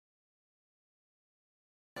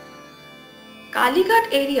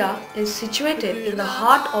Kalighat area is situated in the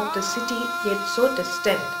heart of the city yet so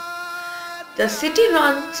distant. The city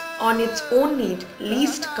runs on its own need,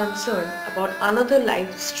 least concerned about another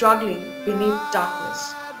life struggling beneath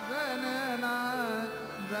darkness.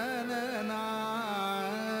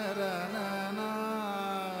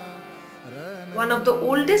 One of the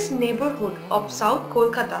oldest neighborhood of South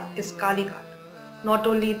Kolkata is Kalighat. Not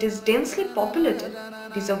only it is densely populated,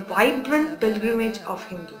 it is a vibrant pilgrimage of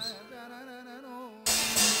Hindus.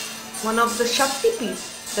 One of the Shakti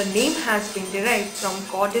Peeths, the name has been derived from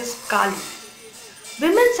goddess Kali.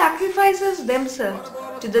 Women sacrifices themselves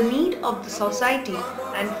to the need of the society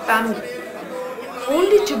and family,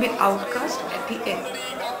 only to be outcast at the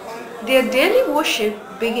end. Their daily worship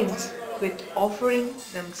begins with offering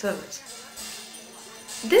themselves.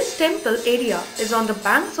 This temple area is on the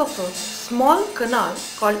banks of a small canal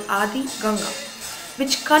called Adi Ganga,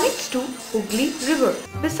 which connects to Hooghly river.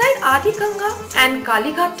 Beside Adi Ganga and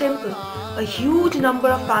Kalighat temple, a huge number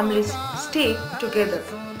of families stay together.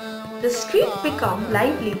 The street becomes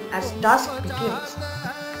lively as dusk begins.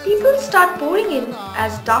 People start pouring in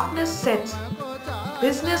as darkness sets.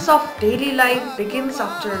 Business of daily life begins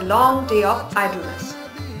after a long day of idleness.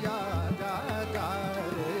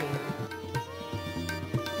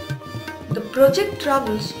 The project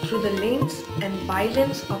travels through the lanes and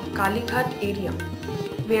bylanes of Kalighat area,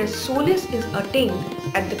 where solace is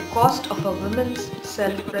attained at the cost of a woman's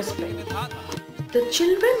self-respect. The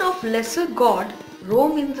children of lesser god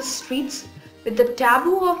roam in the streets with the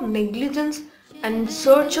taboo of negligence and in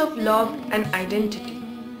search of love and identity.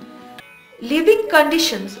 Living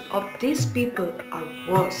conditions of these people are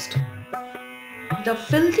worst. The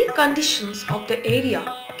filthy conditions of the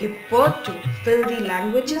area give birth to filthy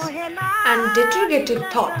languages and deteriorative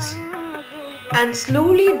thoughts and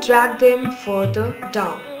slowly drag them further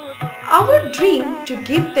down. Our dream to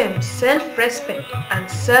give them self-respect and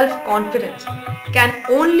self-confidence can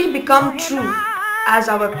only become true as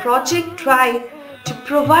our project tries to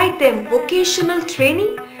provide them vocational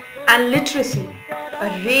training and literacy, a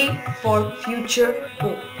ray for future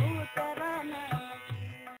hope.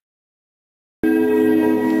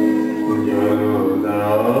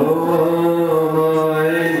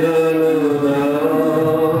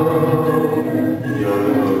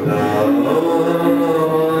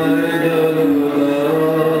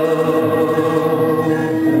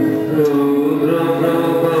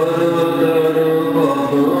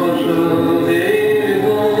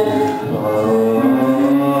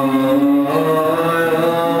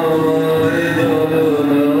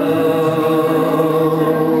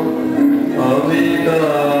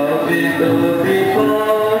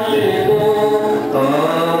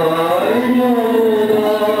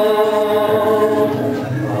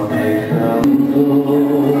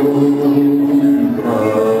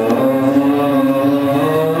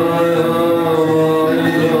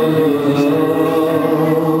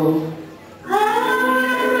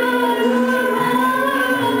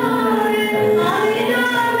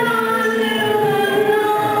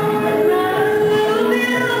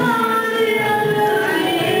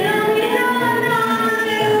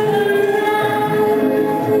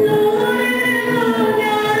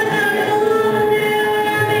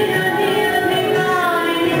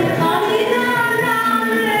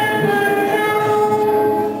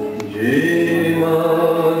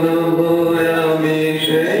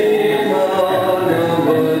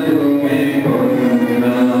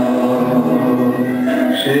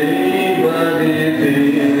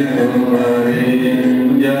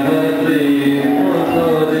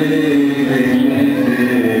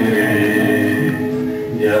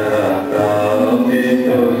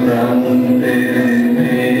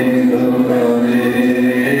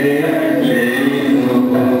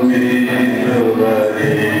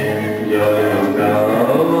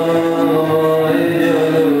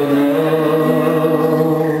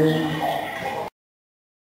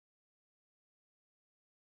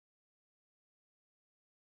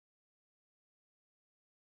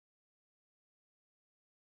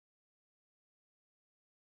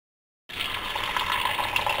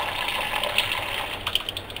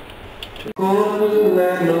 Con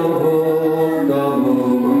la no